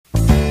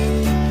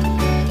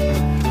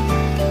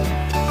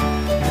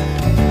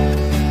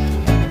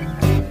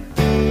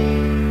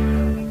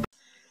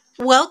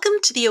Welcome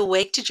to the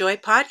Awake to Joy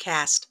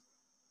podcast.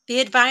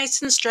 The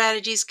advice and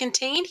strategies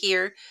contained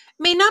here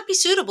may not be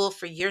suitable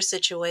for your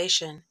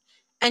situation,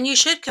 and you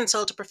should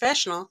consult a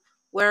professional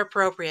where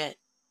appropriate.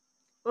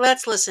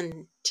 Let's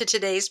listen to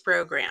today's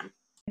program.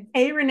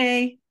 Hey,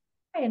 Renee.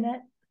 Hi,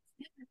 Annette.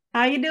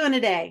 How you doing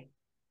today?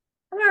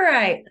 I'm all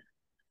right.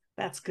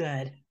 That's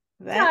good.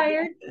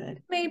 Tired,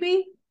 good.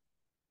 maybe.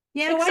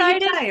 Yeah, Excited. why are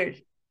you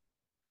tired?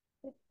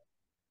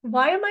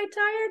 Why am I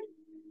tired?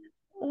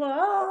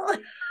 Well,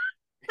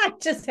 I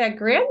just had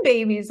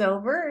grandbabies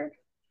over.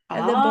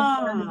 And then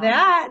before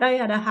that, I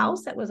had a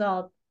house that was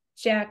all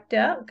jacked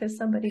up because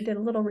somebody did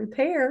a little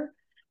repair.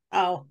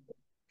 Oh.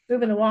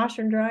 Moving the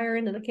washer and dryer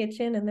into the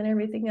kitchen, and then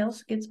everything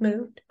else gets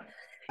moved.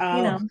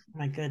 Oh,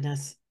 my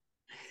goodness.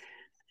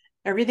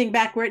 Everything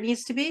back where it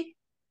needs to be?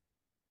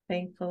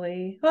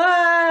 Thankfully.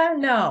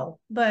 No,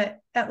 but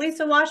at least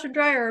the washer and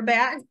dryer are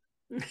back.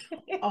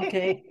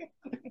 Okay.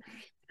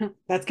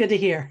 That's good to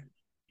hear.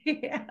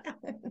 Yeah.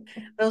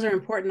 Those are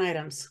important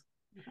items.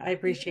 I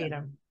appreciate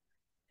them.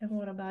 And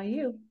what about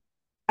you?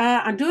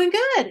 I'm doing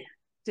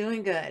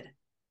good.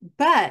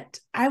 But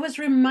I was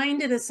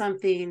reminded of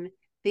something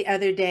the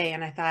other day,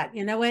 and I thought,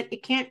 you know what?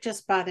 It can't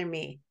just bother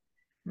me.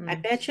 I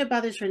bet you it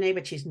bothers Renee,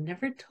 but she's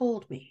never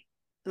told me.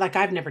 Like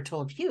I've never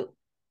told you.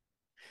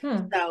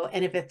 So,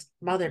 and if it's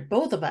bothered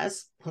both of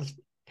us, of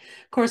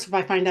course, if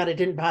I find out it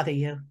didn't bother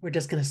you, we're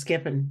just going to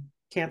skip and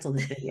cancel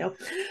this video.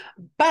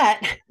 But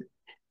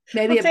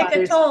maybe we'll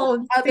it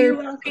bothers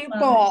other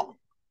people.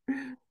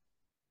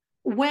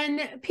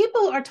 When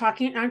people are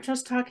talking, I'm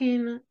just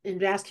talking in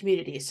vast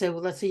communities. So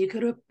let's say you go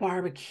to a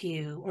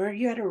barbecue or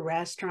you're at a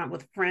restaurant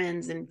with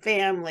friends and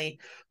family,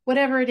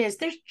 whatever it is,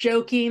 there's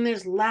joking,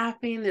 there's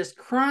laughing, there's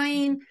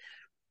crying,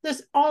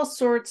 there's all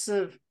sorts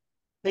of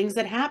things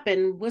that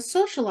happen with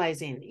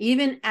socializing,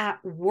 even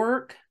at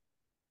work,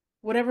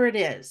 whatever it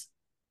is.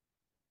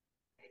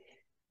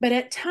 But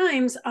at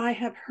times I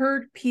have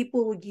heard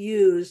people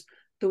use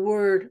the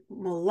word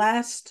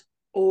molest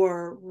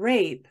or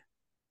rape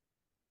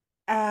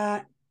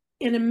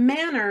in a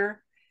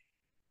manner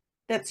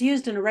that's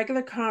used in a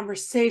regular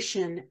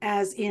conversation,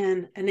 as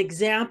in an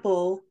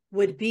example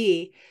would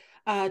be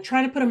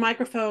trying to put a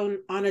microphone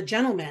on a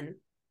gentleman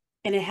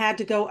and it had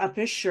to go up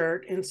his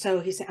shirt. And so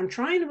he said, I'm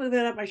trying to move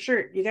it up my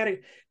shirt. You got to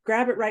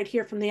grab it right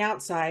here from the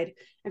outside.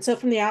 And so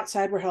from the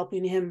outside, we're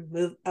helping him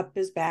move up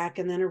his back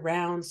and then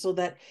around so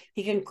that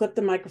he can clip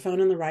the microphone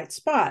in the right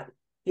spot.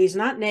 He's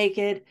not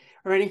naked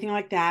or anything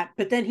like that.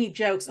 But then he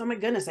jokes, oh my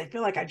goodness, I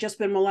feel like I've just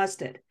been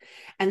molested.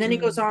 And then he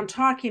goes on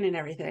talking and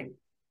everything.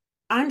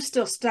 I'm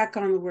still stuck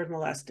on the word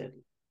molested.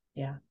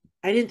 Yeah.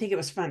 I didn't think it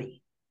was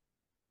funny.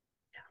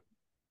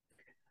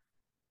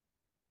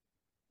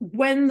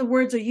 When the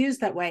words are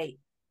used that way,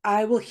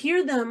 I will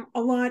hear them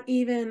a lot,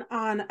 even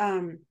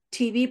on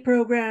TV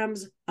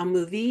programs, a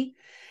movie,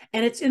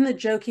 and it's in the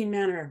joking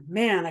manner.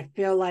 Man, I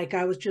feel like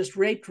I was just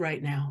raped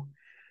right now.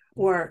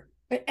 Or,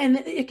 and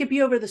it could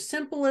be over the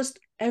simplest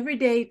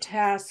everyday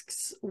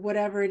tasks,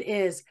 whatever it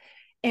is.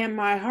 And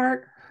my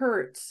heart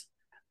hurts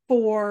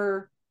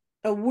for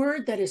a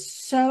word that is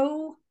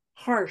so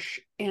harsh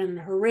and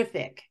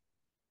horrific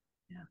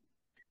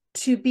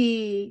to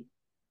be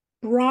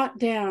brought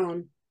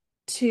down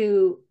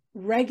to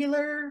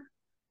regular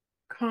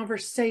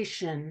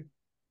conversation,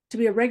 to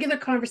be a regular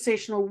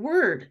conversational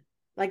word.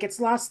 Like it's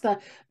lost the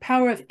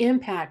power of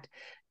impact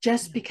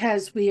just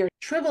because we are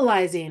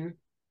trivializing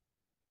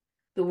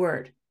the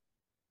word.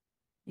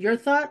 Your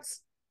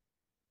thoughts?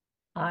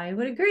 I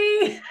would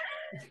agree.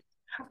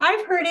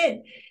 I've heard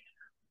it,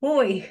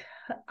 boy,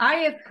 I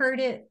have heard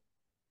it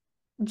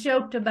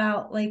joked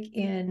about like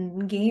in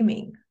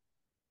gaming,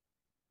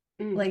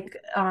 like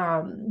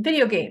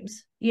video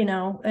games,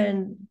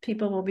 and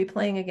people will be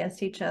playing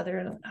against each other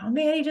and, oh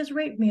man, he just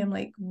raped me. I'm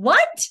like,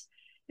 what?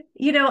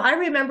 I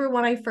remember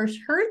when I first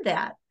heard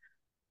that,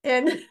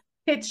 and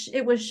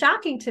it was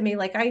shocking to me.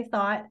 Like I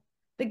thought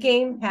the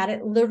game had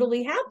it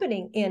literally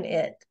happening in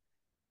it.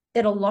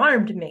 It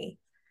alarmed me.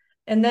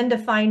 And then to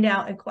find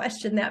out and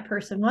question that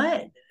person,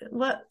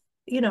 what,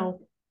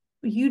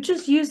 you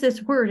just use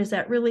this word. Is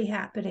that really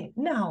happening?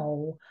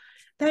 No,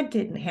 that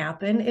didn't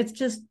happen. It's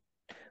just,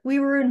 we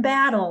were in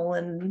battle,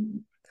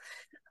 and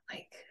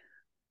like,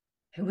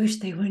 I wish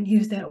they wouldn't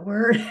use that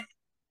word.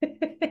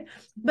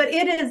 But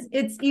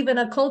it's even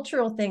a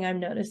cultural thing.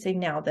 I'm noticing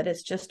now that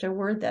it's just a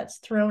word that's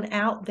thrown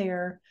out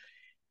there.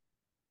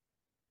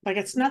 Like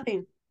it's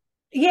nothing.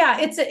 Yeah,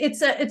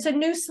 it's a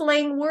new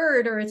slang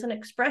word, or it's an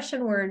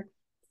expression word.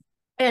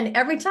 And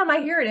every time I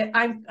hear it,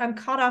 I'm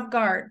caught off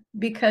guard,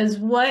 because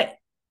what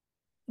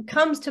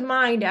comes to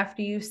mind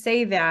after you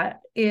say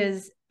that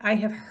is I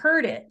have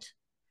heard it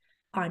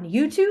on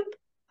YouTube.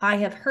 I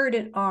have heard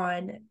it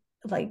on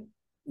like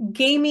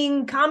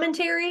gaming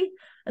commentary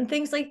and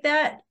things like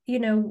that.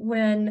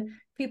 When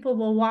people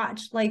will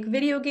watch like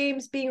video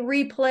games being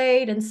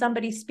replayed and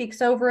somebody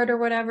speaks over it or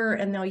whatever,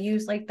 and they'll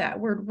use like that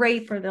word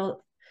rape, or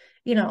they'll,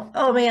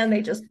 oh man,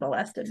 they just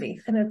molested me.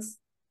 And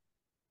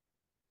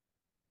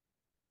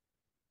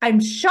I'm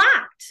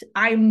shocked.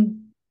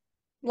 I'm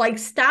like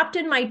stopped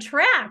in my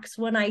tracks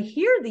when I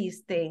hear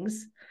these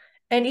things,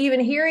 and even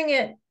hearing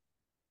it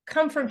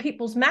come from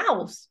people's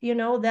mouths, you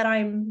know, that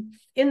I'm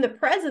in the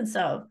presence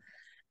of.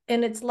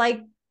 And it's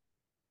like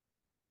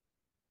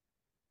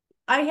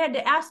I had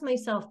to ask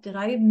myself, did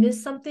I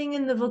miss something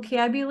in the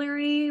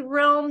vocabulary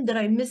realm? Did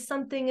I miss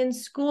something in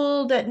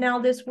school that now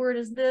this word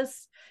is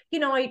this? You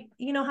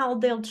know how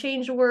they'll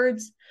change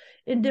words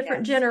in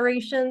different Yes.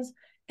 generations.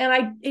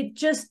 And it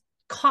just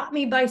caught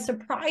me by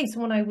surprise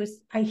when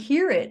I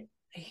hear it.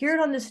 I hear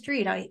it on the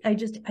street. I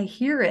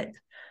hear it.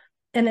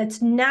 And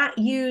it's not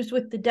used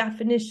with the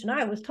definition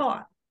I was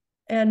taught,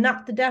 and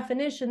not the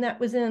definition that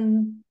was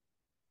in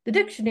the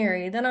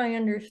dictionary that I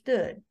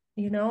understood,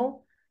 you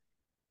know?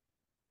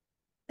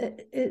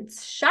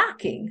 It's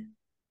shocking.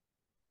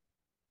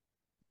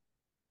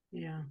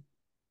 Yeah.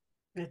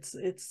 It's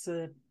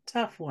a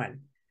tough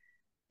one.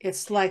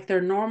 It's like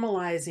they're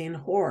normalizing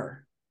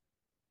horror.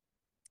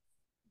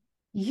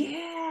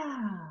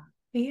 Yeah.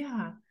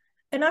 Yeah.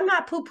 And I'm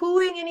not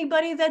poo-pooing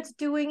anybody that's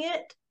doing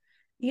it,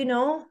 you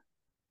know.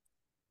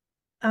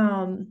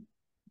 Um,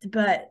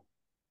 but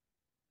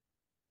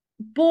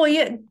boy,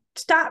 it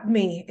stopped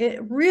me. It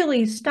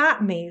really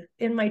stopped me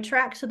in my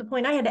tracks to the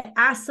point I had to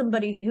ask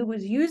somebody who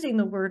was using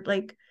the word,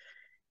 like,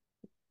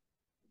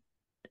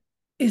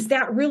 is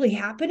that really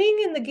happening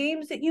in the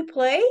games that you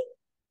play?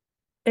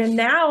 And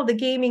now the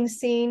gaming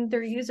scene,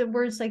 they're using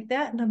words like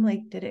that. And I'm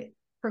like, did it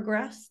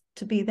progress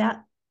to be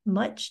that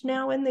much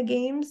now in the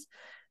games?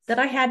 That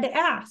I had to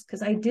ask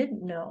because I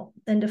didn't know.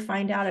 And to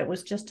find out it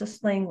was just a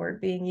slang word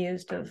being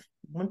used of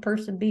one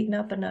person beating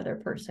up another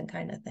person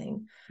kind of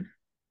thing.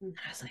 And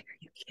I was like,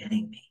 are you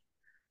kidding me?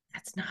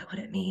 That's not what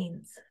it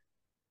means.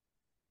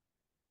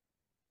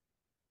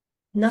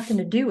 Nothing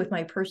to do with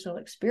my personal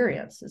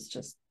experience. It's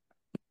just,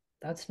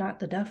 that's not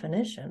the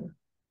definition.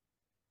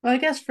 Well, I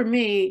guess for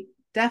me,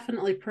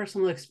 definitely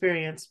personal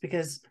experience,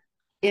 because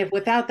if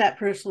without that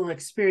personal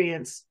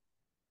experience,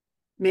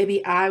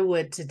 maybe I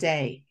would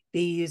today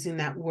be using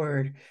that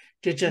word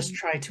to just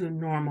try to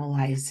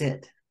normalize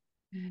it.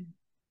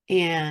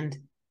 And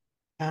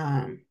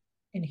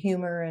In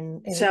humor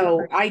and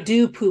so I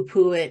do poo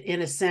poo it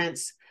in a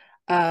sense.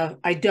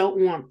 I don't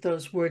want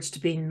those words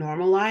to be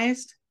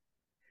normalized,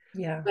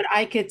 yeah. but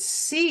I could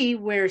see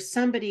where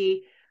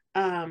somebody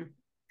um,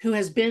 who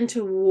has been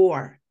to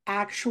war,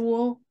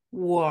 actual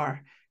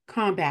war,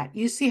 combat,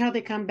 you see how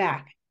they come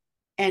back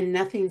and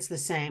nothing's the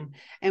same.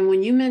 And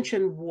when you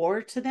mention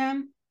war to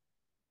them,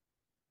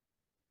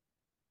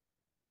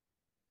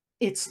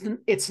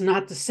 it's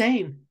not the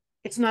same.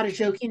 It's not a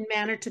joking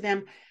manner to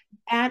them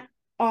at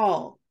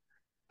all.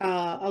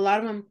 A lot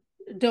of them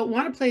don't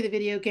want to play the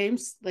video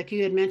games like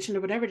you had mentioned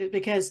or whatever it is,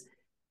 because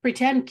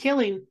pretend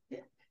killing,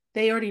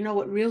 they already know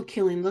what real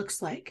killing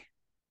looks like.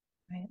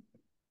 Right.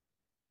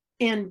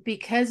 And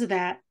because of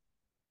that,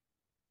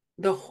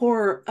 the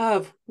horror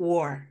of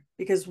war,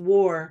 because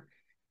war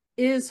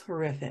is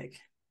horrific.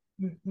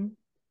 Mm-hmm.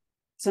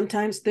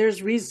 Sometimes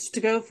there's reasons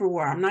to go for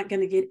war. I'm not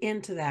going to get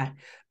into that.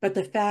 But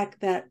the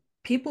fact that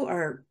people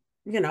are,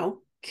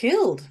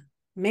 killed,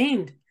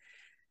 maimed,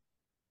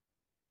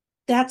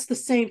 that's the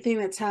same thing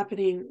that's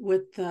happening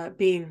with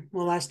being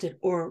molested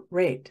or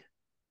raped.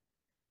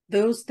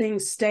 Those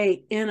things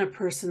stay in a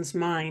person's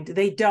mind.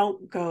 They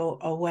don't go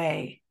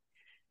away.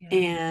 Yeah.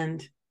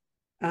 And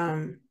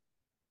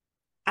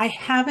I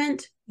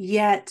haven't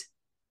yet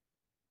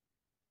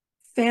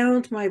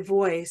found my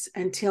voice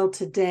until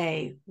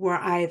today, where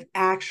I've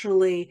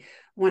actually,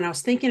 when I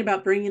was thinking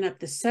about bringing up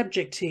the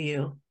subject to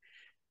you,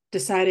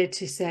 decided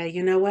to say,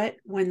 you know what,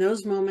 when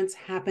those moments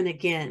happen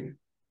again,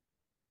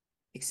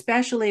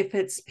 especially if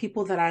it's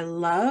people that I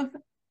love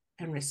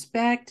and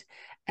respect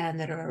and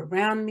that are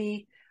around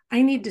me,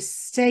 I need to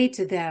say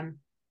to them,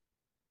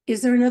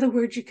 is there another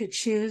word you could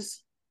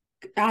choose?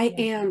 I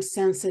Yeah. am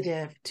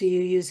sensitive to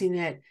you using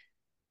it.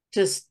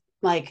 Just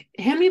like,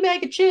 hand me a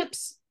bag of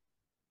chips.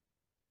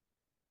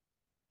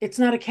 It's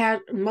not a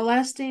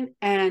molesting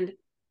and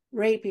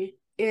raping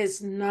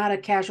is not a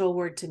casual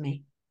word to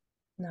me.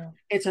 No.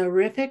 It's a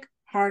horrific,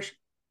 harsh,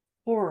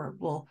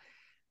 horrible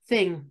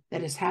thing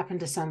that has happened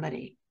to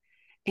somebody.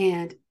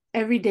 And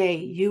every day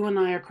you and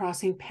I are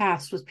crossing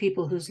paths with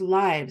people whose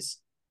lives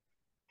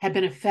have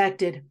been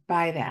affected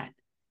by that.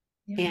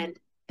 Yeah. And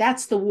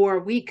that's the war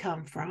we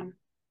come from.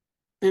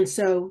 And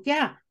so,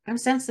 yeah, I'm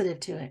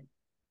sensitive to it.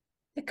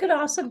 It could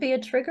also be a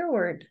trigger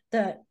word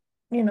that,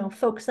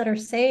 folks that are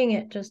saying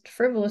it just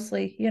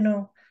frivolously,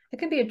 it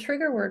could be a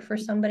trigger word for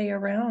somebody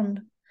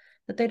around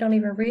that they don't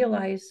even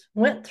realize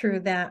went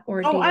through that Oh,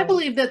 I ordeal.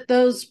 believe that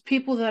those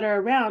people that are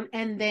around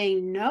and they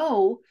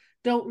know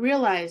don't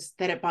realize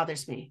that it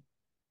bothers me,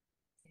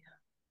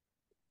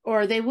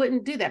 or they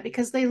wouldn't do that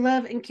because they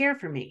love and care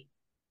for me.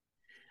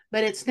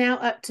 But it's now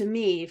up to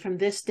me from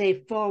this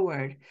day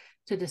forward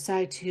to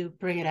decide to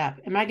bring it up.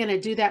 Am I going to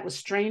do that with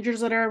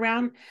strangers that are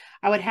around?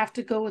 I would have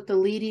to go with the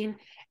leading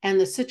and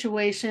the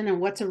situation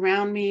and what's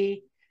around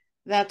me,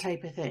 that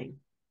type of thing.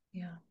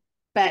 Yeah.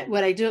 But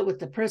would I do it with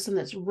the person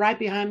that's right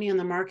behind me on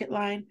the market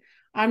line?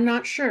 I'm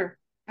not sure.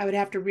 I would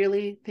have to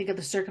really think of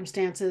the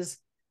circumstances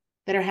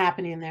that are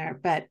happening there.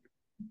 But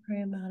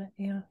Pray about it.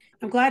 Yeah.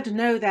 I'm glad to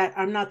know that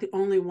I'm not the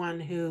only one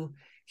who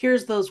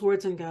hears those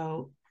words and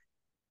go,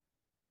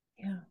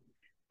 Yeah.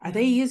 are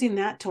they using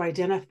that to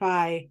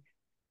identify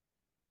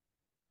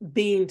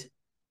being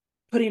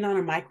putting on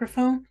a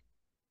microphone?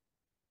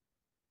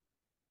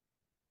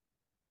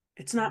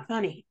 It's not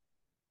funny.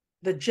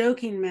 The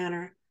joking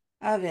manner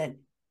of it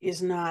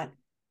is not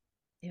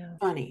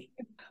funny.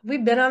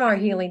 We've been on our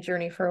healing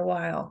journey for a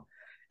while,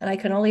 and I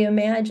can only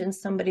imagine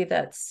somebody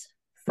that's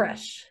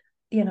fresh,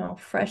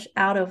 fresh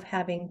out of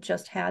having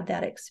just had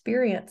that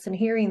experience and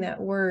hearing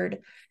that word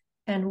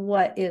and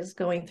what is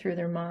going through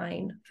their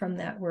mind from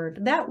that word.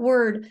 That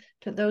word,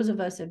 to those of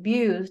us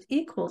abused,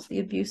 equals the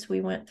abuse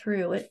we went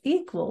through. It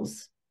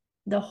equals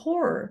the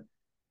horror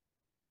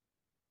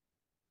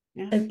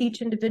of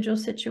each individual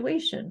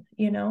situation.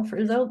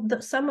 For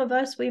those, some of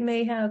us, we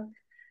may have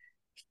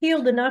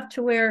healed enough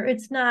to where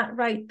it's not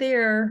right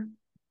there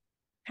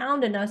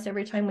pounding us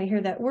every time we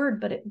hear that word,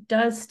 but it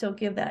does still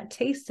give that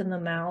taste in the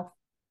mouth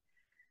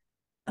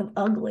of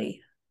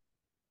ugly,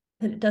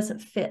 that it doesn't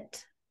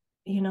fit.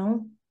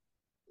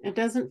 It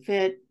doesn't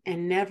fit,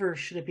 and never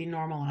should it be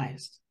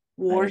normalized.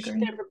 War should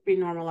never be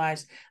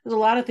normalized. There's a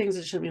lot of things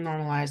that should be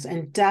normalized,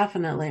 and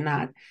definitely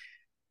not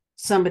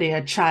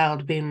a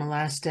child being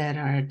molested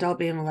or adult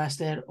being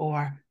molested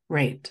or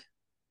raped.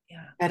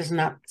 Yeah. That is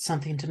not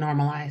something to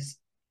normalize.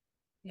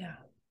 Yeah,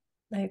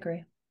 I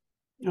agree.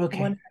 Okay.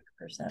 100%.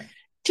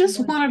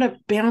 Just wanted to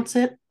bounce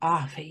it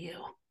off of you.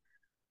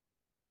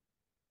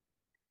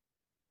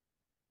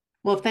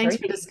 Well, thanks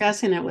for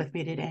discussing it with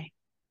me today.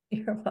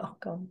 You're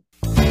welcome.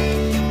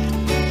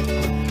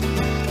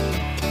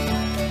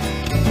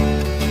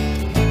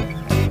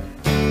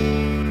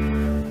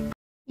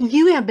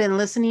 You have been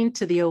listening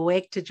to the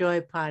Awake to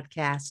Joy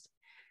podcast.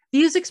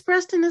 Views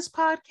expressed in this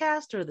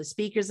podcast are the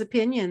speaker's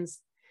opinions.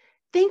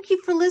 Thank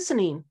you for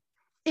listening.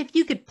 If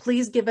you could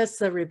please give us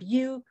a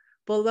review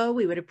below,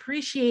 we would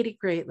appreciate it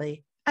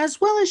greatly, as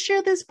well as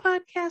share this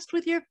podcast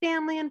with your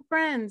family and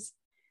friends.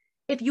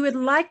 If you would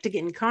like to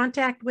get in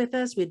contact with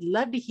us, we'd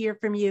love to hear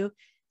from you.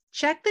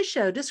 Check the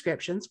show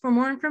descriptions for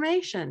more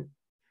information.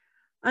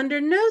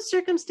 Under no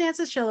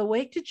circumstances shall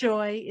Awake to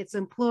Joy, its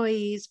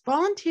employees,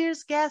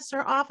 volunteers, guests,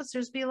 or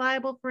officers be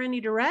liable for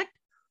any direct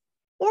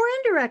or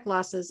indirect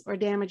losses or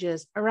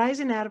damages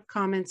arising out of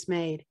comments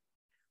made.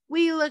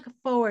 We look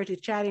forward to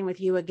chatting with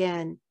you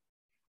again.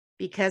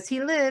 Because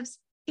he lives,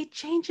 it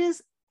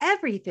changes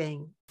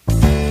everything.